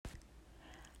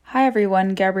Hi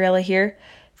everyone, Gabriella here.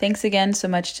 Thanks again so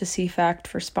much to CFACT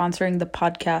for sponsoring the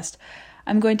podcast.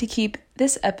 I'm going to keep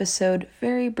this episode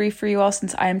very brief for you all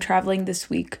since I am traveling this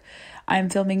week. I'm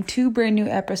filming 2 brand new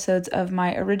episodes of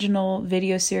my original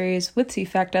video series with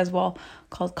CFACT as well,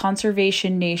 called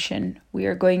Conservation Nation. We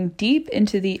are going deep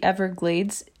into the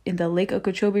Everglades in the Lake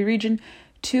Okeechobee region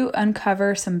to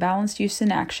uncover some balanced use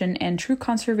in action and true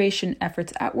conservation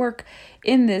efforts at work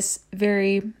in this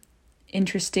very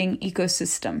interesting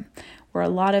ecosystem where a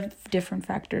lot of different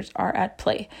factors are at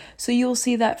play. So you'll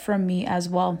see that from me as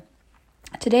well.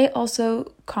 Today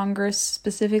also, Congress,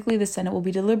 specifically the Senate, will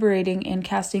be deliberating and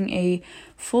casting a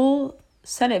full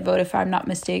Senate vote, if I'm not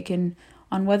mistaken,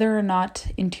 on whether or not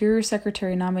Interior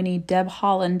Secretary nominee Deb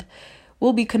Haaland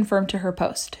will be confirmed to her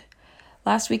post.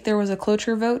 Last week there was a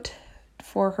cloture vote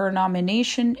for her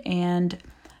nomination, and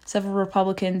several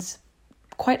Republicans,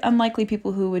 quite unlikely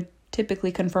people who would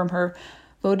typically confirm her,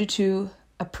 voted to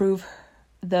approve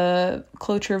the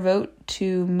cloture vote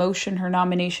to motion her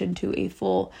nomination to a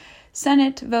full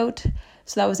Senate vote.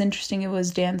 So that was interesting. It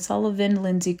was Dan Sullivan,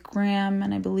 Lindsey Graham,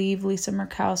 and I believe Lisa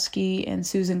Murkowski and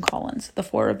Susan Collins. The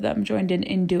 4 of them joined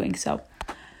in doing so.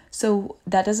 So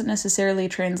that doesn't necessarily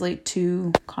translate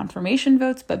to confirmation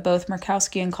votes, but both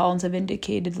Murkowski and Collins have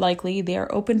indicated likely they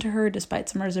are open to her despite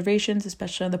some reservations,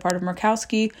 especially on the part of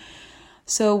Murkowski.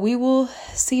 So we will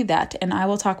see that, and I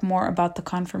will talk more about the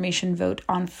confirmation vote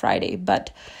on Friday.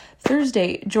 But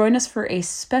Thursday, join us for a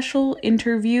special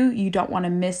interview. You don't want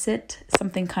to miss it.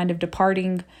 Something kind of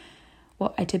departing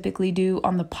what I typically do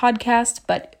on the podcast,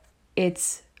 but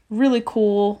it's really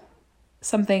cool.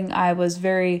 Something I was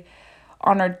very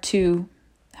honored to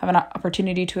have an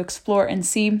opportunity to explore and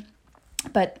see.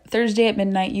 But Thursday at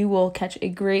midnight, you will catch a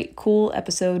great, cool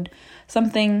episode,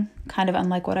 something kind of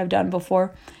unlike what I've done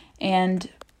before, and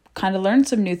kind of learn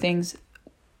some new things.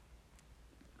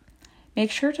 Make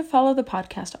sure to follow the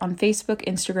podcast on Facebook,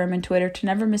 Instagram, and Twitter to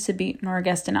never miss a beat nor a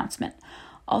guest announcement.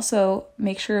 Also,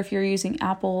 make sure if you're using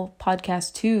Apple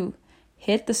Podcasts to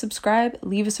hit the subscribe,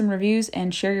 leave us some reviews,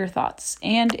 and share your thoughts.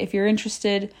 And if you're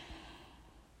interested,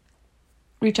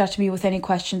 reach out to me with any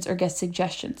questions or guest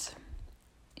suggestions.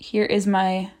 Here is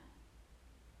my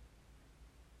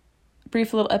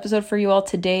brief little episode for you all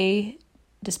today,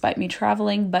 despite me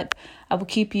traveling, but I will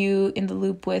keep you in the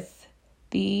loop with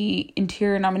the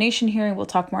Interior nomination hearing. We'll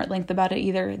talk more at length about it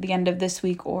either the end of this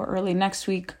week or early next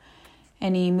week.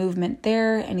 Any movement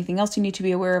there, anything else you need to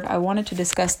be aware of. I wanted to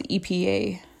discuss the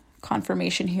EPA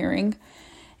confirmation hearing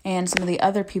and some of the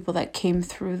other people that came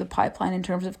through the pipeline in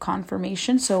terms of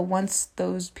confirmation. So once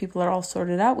those people are all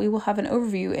sorted out, we will have an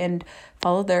overview and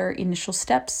follow their initial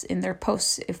steps in their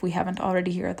posts if we haven't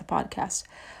already here at the podcast.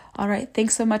 All right.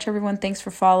 Thanks so much, everyone. Thanks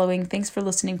for following. Thanks for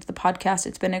listening to the podcast.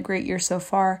 It's been a great year so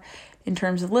far in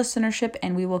terms of listenership,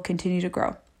 and we will continue to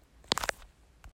grow.